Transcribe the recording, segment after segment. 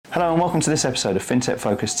Hello and welcome to this episode of FinTech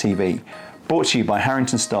Focus TV, brought to you by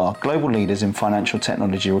Harrington Starr, global leaders in financial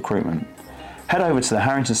technology recruitment. Head over to the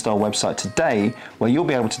Harrington Starr website today, where you'll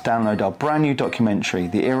be able to download our brand new documentary,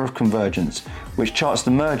 The Era of Convergence, which charts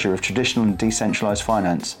the merger of traditional and decentralized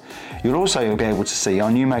finance. You'll also be able to see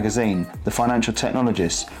our new magazine, The Financial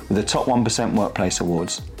Technologies, with the top 1% Workplace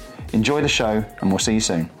Awards. Enjoy the show and we'll see you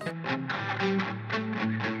soon.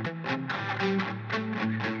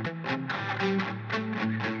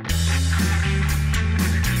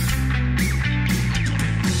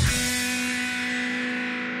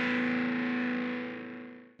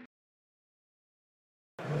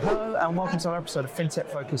 Hello and welcome to another episode of FinTech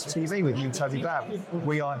Focus TV with you, Toby Babb.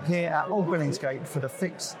 We are here at Old Billingsgate for the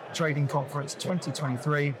FIX Trading Conference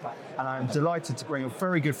 2023, and I'm delighted to bring a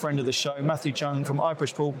very good friend of the show, Matthew Cheung from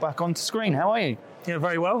ipushpull, back onto screen. How are you? Yeah,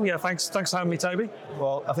 very well. Yeah, thanks for having me, Toby.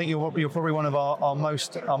 Well, I think you're probably one of our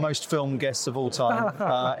most filmed guests of all time,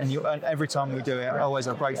 and every time we do it, I always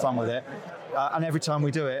have great fun with it. And every time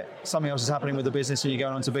we do it, something else is happening with the business, and you're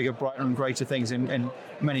going on to bigger, brighter, and greater things in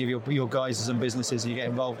many of your guises and businesses you get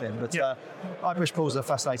involved in. But ipushpull is a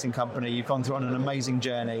fascinating company. You've gone through on an amazing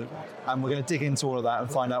journey, and we're going to dig into all of that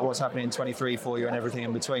and find out what's happening in 23 for you and everything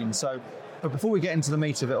in between. But before we get into the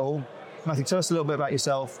meat of it all, Matthew, tell us a little bit about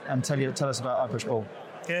yourself and tell us about ipushpull.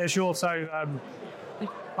 Yeah, sure. So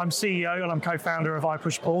I'm CEO and I'm co-founder of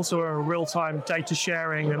ipushpull. So we're a real-time data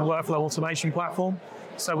sharing and workflow automation platform.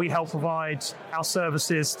 So we help provide our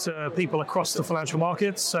services to people across the financial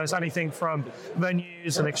markets. So it's anything from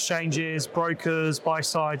venues and exchanges, brokers, buy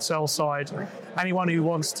side, sell side, anyone who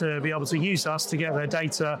wants to be able to use us to get their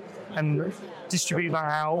data and distribute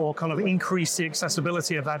that out, or kind of increase the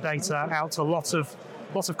accessibility of that data out to lots of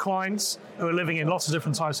clients who are living in lots of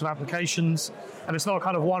different types of applications. And it's not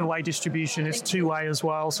kind of one-way distribution, it's two-way as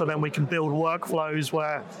well. So then we can build workflows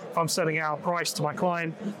where if I'm setting out a price to my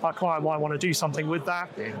client might want to do something with that.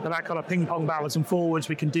 And that kind of ping-pong backwards and forwards,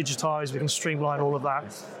 we can digitize, we can streamline all of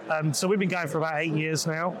that. So we've been going for about 8 years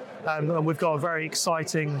now, and we've got a very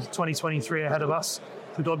exciting 2023 ahead of us.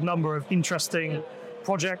 We've got a number of interesting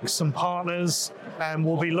projects and partners, and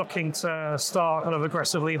we'll be looking to start kind of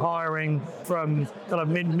aggressively hiring from kind of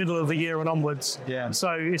middle of the year and onwards. Yeah.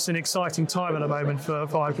 So it's an exciting time at the moment for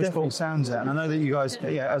ipushpull. Definitely sounds it, and I know that you guys,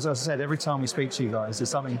 as I said, every time we speak to you guys, there's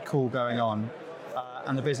something cool going on,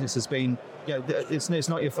 and the business has been, it's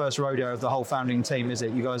not your first rodeo of the whole founding team, is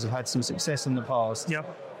it? You guys have had some success in the past. Yeah.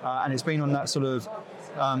 And it's been on that sort of,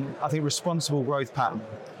 I think, responsible growth pattern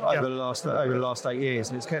over the last 8 years,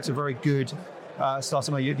 and it's kept a very good.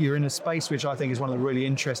 You're in a space which I think is one of the really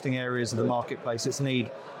interesting areas of the marketplace. It's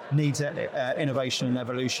needs innovation and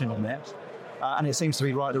evolution in it, and it seems to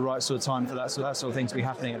be the right sort of time for that sort of thing to be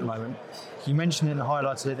happening at the moment. You mentioned it and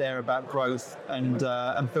highlighted it there about growth and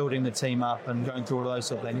building the team up and going through all of those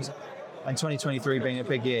sort of things. And 2023 being a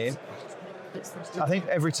big year, I think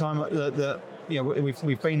every time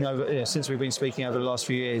we've been over since we've been speaking over the last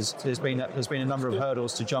few years, there's been a number of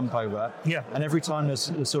hurdles to jump over. Yeah. And every time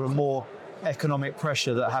there's sort of more economic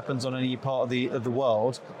pressure that happens on any part of the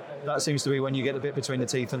world, that seems to be when you get a bit between the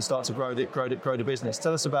teeth and start to grow the business.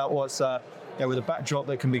 Tell us about what's with a backdrop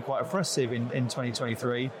that can be quite oppressive in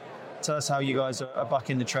 2023. Tell us how you guys are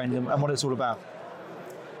bucking the trend and what it's all about.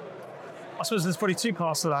 I suppose there's probably two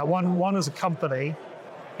parts to that. One as a company,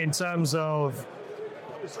 in terms of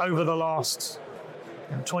over the last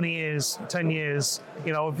 20 years, 10 years,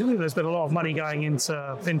 there's been a lot of money going into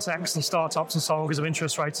fintechs and startups and so on because of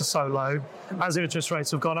interest rates are so low. As interest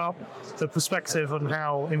rates have gone up, the perspective on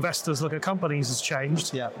how investors look at companies has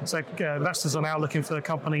changed. Yeah. So investors are now looking for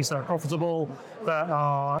companies that are profitable, that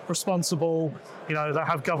are responsible, that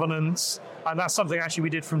have governance. And that's something actually we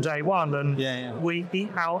did from day one. And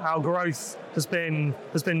our growth has been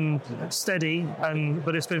steady,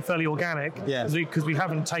 but it's been fairly organic because we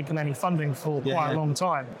haven't taken any funding for quite a long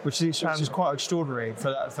time. Which is quite extraordinary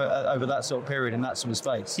for over that sort of period in that sort of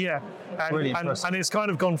space. Yeah, and it's kind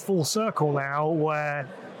of gone full circle now, where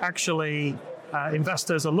actually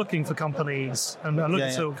investors are looking for companies and are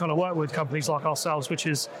looking to kind of work with companies like ourselves, which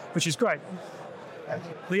is great.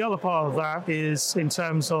 The other part of that is in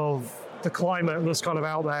terms of the climate that's kind of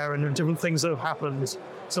out there and different things that have happened.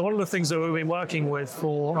 So one of the things that we've been working with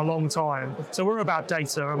for a long time, so we're about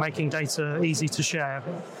data and making data easy to share.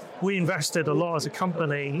 We invested a lot as a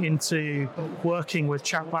company into working with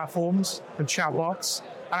chat platforms and chatbots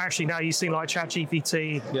And actually now you see like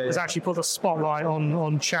ChatGPT has actually put the spotlight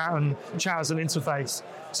on chat and chat as an interface.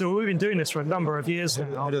 So we've been doing this for a number of years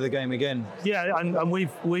now. Ahead of the game again. Yeah, and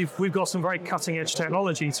we've got some very cutting edge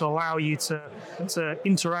technology to allow you to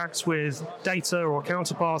interact with data or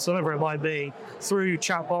counterparts, whatever it might be, through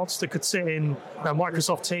chatbots that could sit in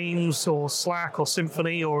Microsoft Teams or Slack or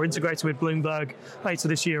Symphony or integrated with Bloomberg later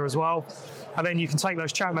this year as well. And then you can take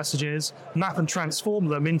those chat messages, map and transform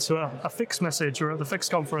them into a fixed message or at the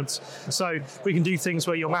fixed conference. So we can do things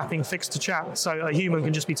where you're mapping fixed to chat. So a human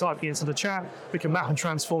can just be typing into the chat. We can map and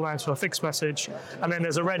transform that into a fixed message. And then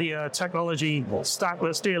there's already a technology stack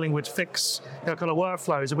that's dealing with fixed kind of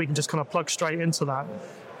workflows, and we can just kind of plug straight into that.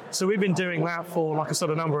 So we've been doing that for, like I said,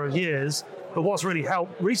 a number of years. But what's really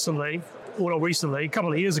helped recently, a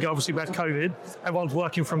couple of years ago, obviously we had COVID, everyone's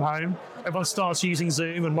working from home, everyone starts using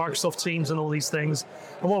Zoom and Microsoft Teams and all these things.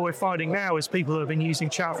 And what we're finding now is people who have been using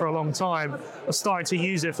chat for a long time are starting to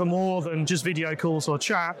use it for more than just video calls or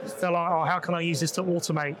chat. They're like, oh, how can I use this to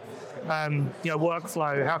automate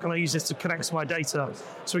workflow? How can I use this to connect to my data?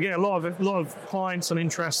 So we get a lot of clients and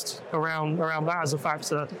interest around that as a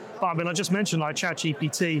factor. But I mean, I just mentioned like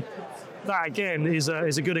ChatGPT. That again is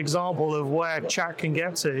a good example of where chat can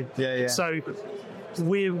get to. Yeah. So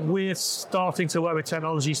we're starting to work with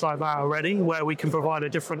technologies like that already, where we can provide a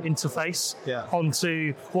different interface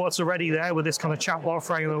onto what's already there with this kind of chatbot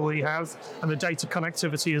frame that we have and the data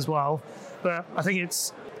connectivity as well. But I think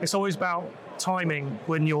it's always about timing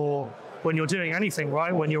when you're doing anything,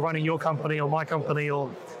 right? When you're running your company or my company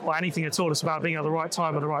or anything at all, it's about being at the right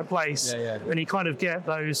time at the right place. And you kind of get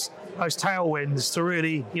those tailwinds to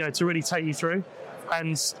really take you through.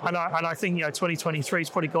 And I think 2023 has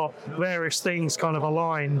probably got various things kind of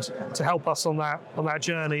aligned to help us on that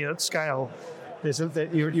journey at scale.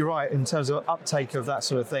 You're right in terms of uptake of that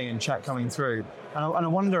sort of thing and chat coming through. And I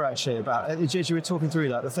wonder actually about, as you were talking through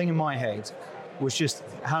that, the thing in my head was just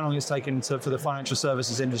how long it's taken for the financial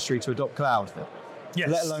services industry to adopt cloud. Yes.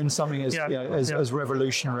 Let alone something as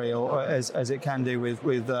revolutionary or as it can do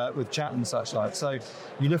with chat and such like. So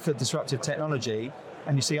you look at disruptive technology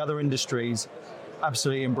and you see other industries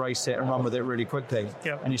absolutely embrace it and run with it really quickly.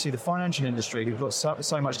 And you see the financial industry who've got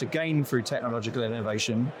so much to gain through technological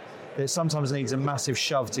innovation, it sometimes needs a massive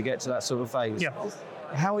shove to get to that sort of phase.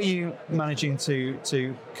 How are you managing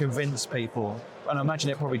to convince people? And I imagine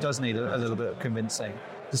it probably does need a little bit of convincing,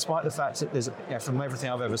 despite the fact that there's, from everything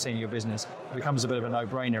I've ever seen in your business, it becomes a bit of a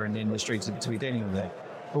no-brainer in the industry to be dealing with it.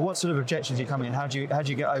 But what sort of objections do you come in? How do you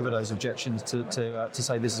get over those objections to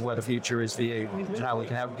say this is where the future is for you and how we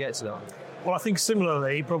can help you get to that? Well, I think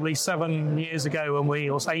similarly, probably 7 years ago or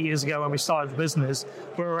 8 years ago when we started the business,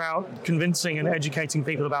 we were out convincing and educating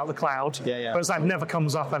people about the cloud. Whereas that never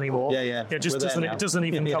comes up anymore. It just doesn't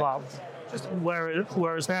even come up.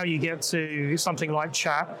 Whereas now you get to something like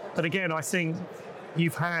chat. But again, I think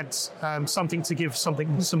you've had something to give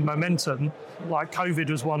some momentum. Like COVID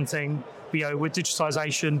was one thing, with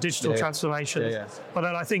digitization, digital transformation. But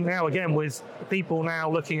then I think now, again, with people now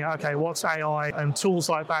looking at, okay, what's AI and tools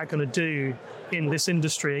like that going to do in this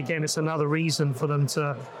industry? Again, it's another reason for them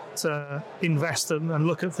to invest and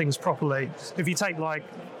look at things properly. If you take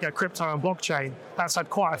crypto and blockchain, that's had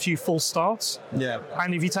quite a few false starts.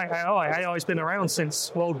 And if you take AI's been around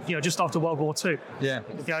since just after World War II.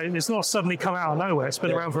 It's not suddenly come out of nowhere. It's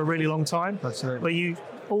been around for a really long time. Absolutely. But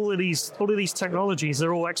all of these technologies,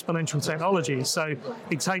 they're all exponential technologies. So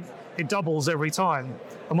it doubles every time.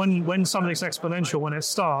 And when something's exponential, when it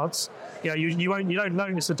starts, you don't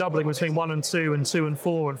notice a doubling between 1 and 2 and 2 and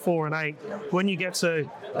 4 and 4 and 8. When you get to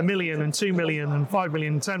 1 million and 2 million and 5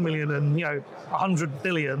 million and 10 million and 100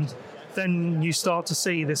 billion, then you start to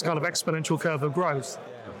see this kind of exponential curve of growth.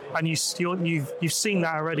 And you've seen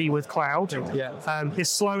that already with cloud. It's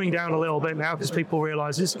slowing down a little bit now because people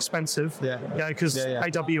realise it's expensive. Because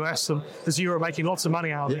AWS and Azure are making lots of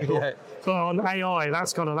money out of it. But on AI,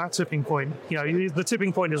 that's kind of that tipping point. The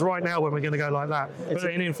tipping point is right now when we're going to go like that. But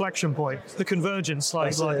an inflection point, the convergence,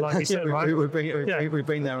 like you said, right? We've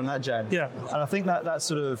been there on that, Jan. And I think that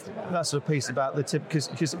sort of piece about the tip,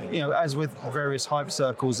 because as with various hype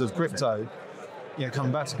circles of crypto,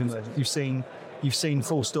 coming back to convergence, you've seen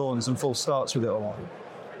false dawns and false starts with it all.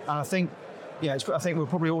 And I think we're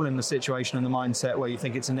probably all in the situation and the mindset where you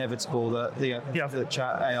think it's inevitable that the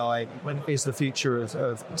chat AI is the future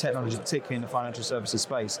of technology, particularly in the financial services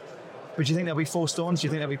space. But do you think there'll be false dawns? Do you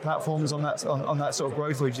think there'll be platforms on that sort of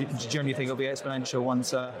growth, or do you generally think it'll be exponential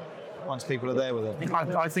once people are there with it?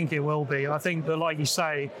 I think it will be. I think that, like you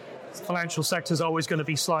say, the financial sector is always going to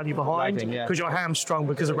be slightly behind because you're hamstrung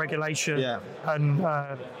because of regulation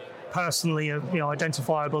personally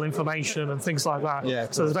identifiable information and things like that. Yeah,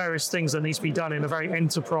 so there's various things that needs to be done in a very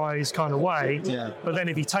enterprise kind of way. Yeah. But then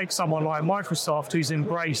if you take someone like Microsoft, who's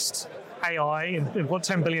embraced AI and what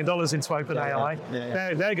 $10 billion into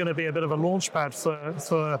OpenAI, they're going to be a bit of a launchpad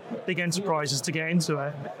for big enterprises to get into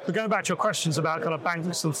it. But going back to your questions about kind of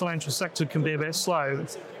banks and the financial sector can be a bit slow.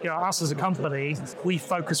 Us as a company, we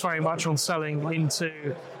focus very much on selling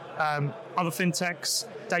into other fintechs,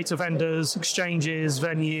 data vendors, exchanges,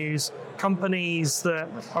 venues, companies that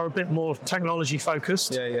are a bit more technology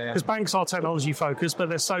focused. Because banks are technology focused, but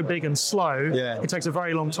they're so big and slow, it takes a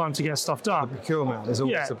very long time to get stuff done. Procurement, there's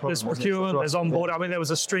always a problem. There's procurement, there's onboarding. I mean, there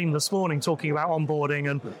was a stream this morning talking about onboarding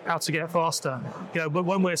and how to get faster. But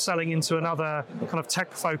when we're selling into another kind of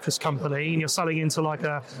tech-focused company, and you're selling into like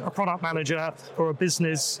a product manager or a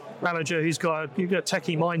business manager who's got a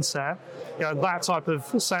techie mindset, that type of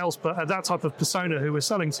that type of persona who we're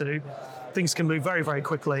selling to, things can move very, very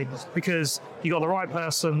quickly because you got the right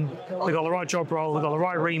person, they got the right job role, they got the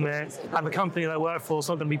right remit, and the company they work for is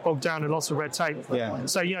not going to be bogged down in lots of red tape.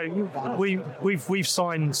 So we've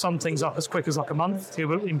signed some things up as quick as like a month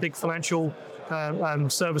in big financial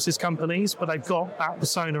services companies, but they've got that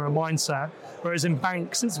persona and mindset. Whereas in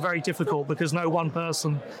banks, it's very difficult because no one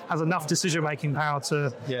person has enough decision-making power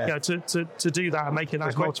to do that and make it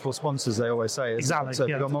that quick. Multiple sponsors, they always say. Exactly. So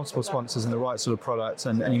if you've got multiple sponsors and the right sort of product,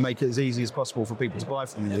 and you make it as easy as possible for people to buy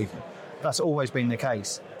from you, that's always been the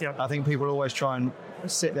case. I think people always try and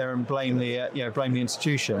sit there and blame the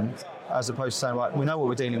institution, as opposed to saying, right, we know what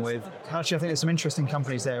we're dealing with. Actually, I think there's some interesting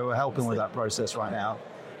companies there who are helping with that process right now.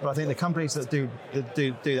 But I think the companies that do that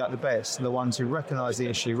the best are the ones who recognise the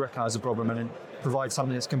issue, recognise the problem, and then provide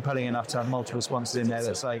something that's compelling enough to have multiple sponsors in there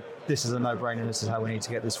that say, this is a no-brainer, this is how we need to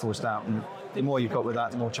get this forced out. And the more you've got with that,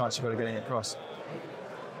 the more chance you've got of getting it across.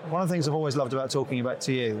 One of the things I've always loved about talking about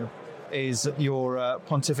to you is your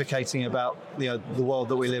pontificating about the world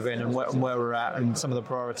that we live in and where we're at and some of the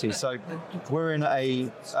priorities. So we're in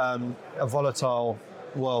a volatile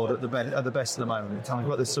world at the best of the moment. We've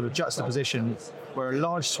got this sort of juxtaposition where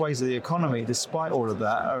large swathes of the economy, despite all of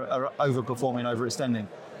that, are overperforming, overextending.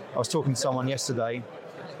 I was talking to someone yesterday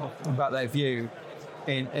about their view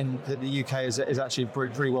in that the UK is actually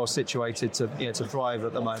pretty well situated to thrive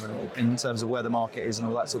at the moment in terms of where the market is and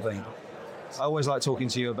all that sort of thing. I always like talking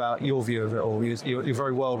to you about your view of it all. You're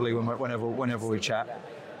very worldly whenever we chat.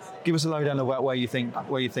 Give us a lowdown about where you think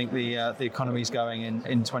the economy is going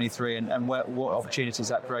in 23 and what opportunities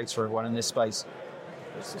that creates for everyone in this space.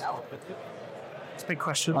 It's a big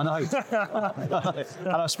question. I know. And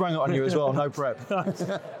I sprung it on you as well, no prep.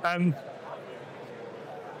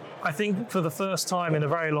 I think for the first time in a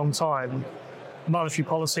very long time, monetary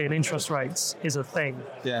policy and interest rates is a thing.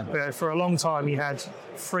 For a long time, you had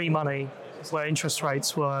free money where interest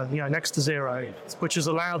rates were next to zero, which has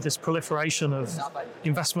allowed this proliferation of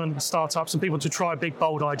investment startups and people to try big,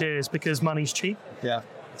 bold ideas because money's cheap.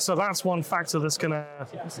 So that's one factor that's going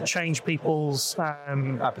to change people's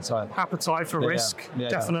appetite for risk,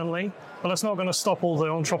 definitely. But that's not going to stop all the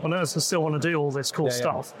entrepreneurs that still want to do all this cool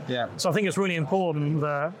stuff. So I think it's really important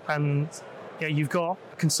that, you've got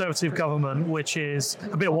a Conservative government, which is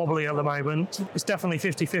a bit wobbly at the moment. It's definitely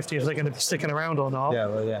 50-50 if they're going to be sticking around or not.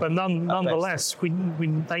 But nonetheless,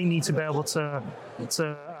 they need to be able to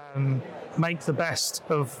make the best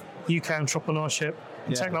of UK entrepreneurship,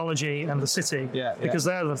 technology and the city, because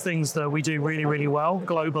they're the things that we do really, really well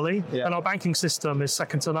globally, and our banking system is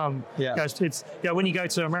second to none. It's when you go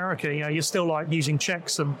to America, you're still like using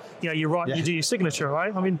checks and you write, you do your signature,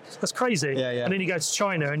 right? I mean, that's crazy. And then you go to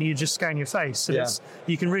China and you just scan your face, and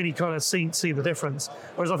you can really kind of see the difference.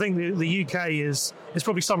 Whereas I think the UK is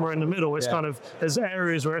probably somewhere in the middle. It's kind of, there's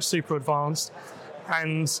areas where it's super advanced,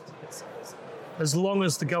 and as long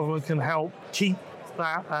as the government can help keep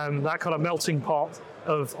that kind of melting pot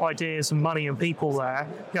of ideas and money and people there,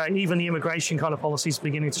 even the immigration kind of policy is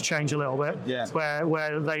beginning to change a little bit. Where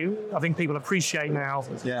I think people appreciate now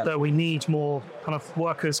that we need more kind of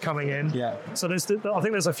workers coming in. So I think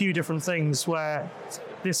there's a few different things where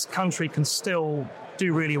this country can still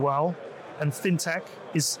do really well, and fintech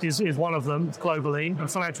is one of them globally, and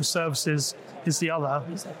financial services is the other.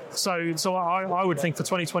 So I would think for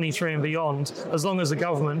 2023 and beyond, as long as the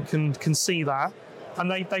government can see that, and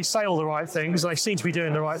they say all the right things, they seem to be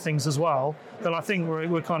doing the right things as well, then I think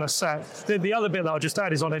we're kind of set. The other bit that I'll just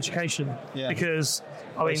add is on education, because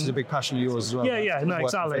this is a big passion of yours as well.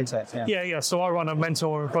 Exactly. FinTech, So I run a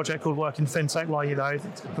mentoring project called Work in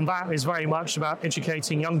FinTech, and that is very much about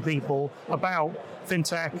educating young people about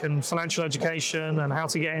FinTech and financial education and how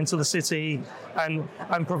to get into the city, and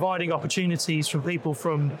providing opportunities for people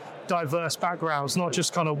from diverse backgrounds, not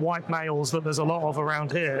just kind of white males that there's a lot of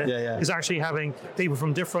around here. Is actually having people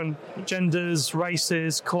from different genders,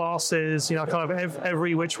 races, classes, kind of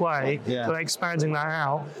every which way. So expanding that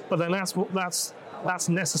out. But then that's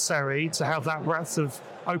necessary to have that breadth of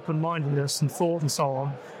open-mindedness and thought and so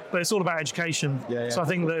on. But it's all about education. So I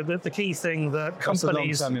think the key thing that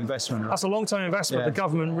companies... That's a long-term investment. That's a long-term investment the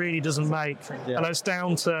government really doesn't make. And it's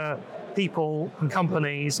down to people and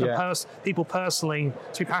companies and people personally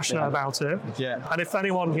to be passionate about it. And if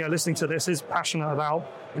anyone listening to this is passionate about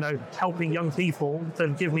helping young people,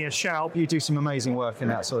 then give me a shout. You do some amazing work in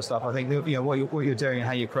that sort of stuff. I think what you're doing and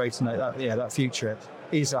how you're creating that future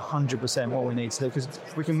is 100% what we need to do, because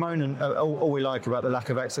we can moan and all we like about the lack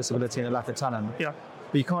of accessibility and the lack of talent.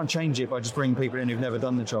 But you can't change it by just bringing people in who've never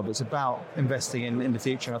done the job. It's about investing in the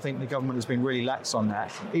future. And I think the government has been really lax on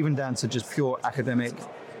that, even down to just pure academic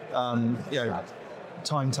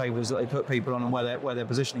timetables that they put people on and where they're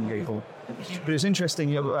positioning people. But it's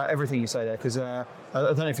interesting about everything you say there, because I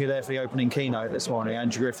don't know if you're there for the opening keynote this morning,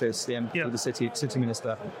 Andrew Griffiths, the MP of the city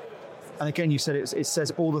minister. And again, you said it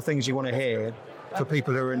says all the things you want to hear for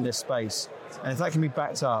people who are in this space. And if that can be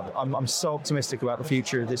backed up, I'm so optimistic about the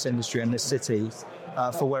future of this industry and this city,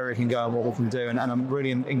 for where it can go and what we can do. And I'm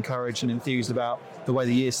really encouraged and enthused about the way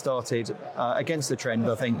the year started against the trend,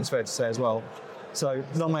 I think it's fair to say as well. So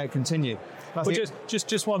long may it continue. Well,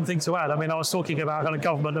 just one thing to add. I mean, I was talking about kind of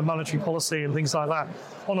government and monetary policy and things like that.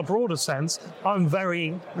 On a broader sense, I'm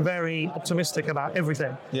very, very optimistic about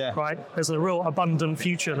everything. Right? There's a real abundant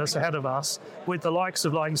future that's ahead of us, with the likes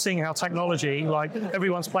of seeing how technology,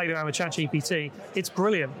 everyone's played around with ChatGPT. It's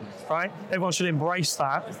brilliant, right? Everyone should embrace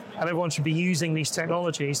that, and everyone should be using these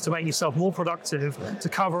technologies to make yourself more productive, to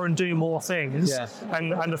cover and do more things.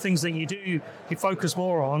 And the things that you focus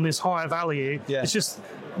more on is higher value. It's just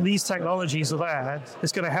these technologies are there.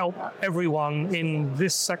 It's going to help everyone in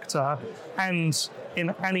this sector and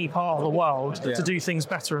in any part of the world to do things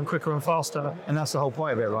better and quicker and faster. And that's the whole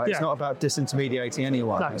point of it, right? It's not about disintermediating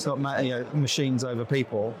anyone. It's not machines over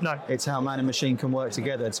people. It's how man and machine can work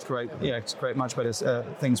together to create much better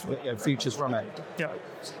things, futures from it.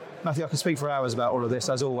 Matthew, I can speak for hours about all of this,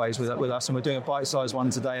 as always, with us, and we're doing a bite-sized one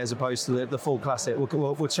today as opposed to the full classic.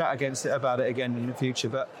 We'll chat about it again in the future,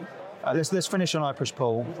 but let's finish on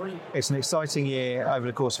ipushpull. It's an exciting year over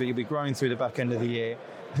the course of it. You'll be growing through the back end of the year.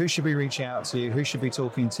 Who should be reaching out to you? Who should be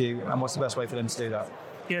talking to you? And what's the best way for them to do that?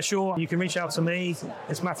 Yeah, sure. You can reach out to me.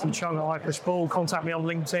 It's Matthew Cheung at ipushpull. Contact me on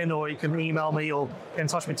LinkedIn, or you can email me or get in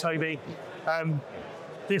touch with Toby.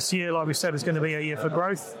 This year, like we said, is going to be a year for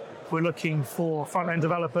growth. We're looking for front-end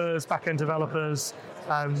developers, back-end developers,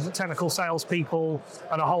 technical salespeople,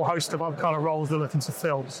 and a whole host of other kind of roles we're looking to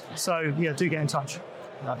fill. So, do get in touch.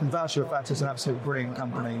 I can vouch for the fact it's an absolutely brilliant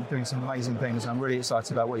company doing some amazing things. I'm really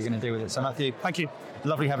excited about what you're going to do with it. So, Matthew, thank you.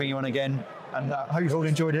 Lovely having you on again. And I hope you've all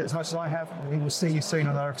enjoyed it as much as I have. We will see you soon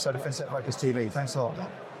on another episode of FinTech Focus TV. Thanks a lot.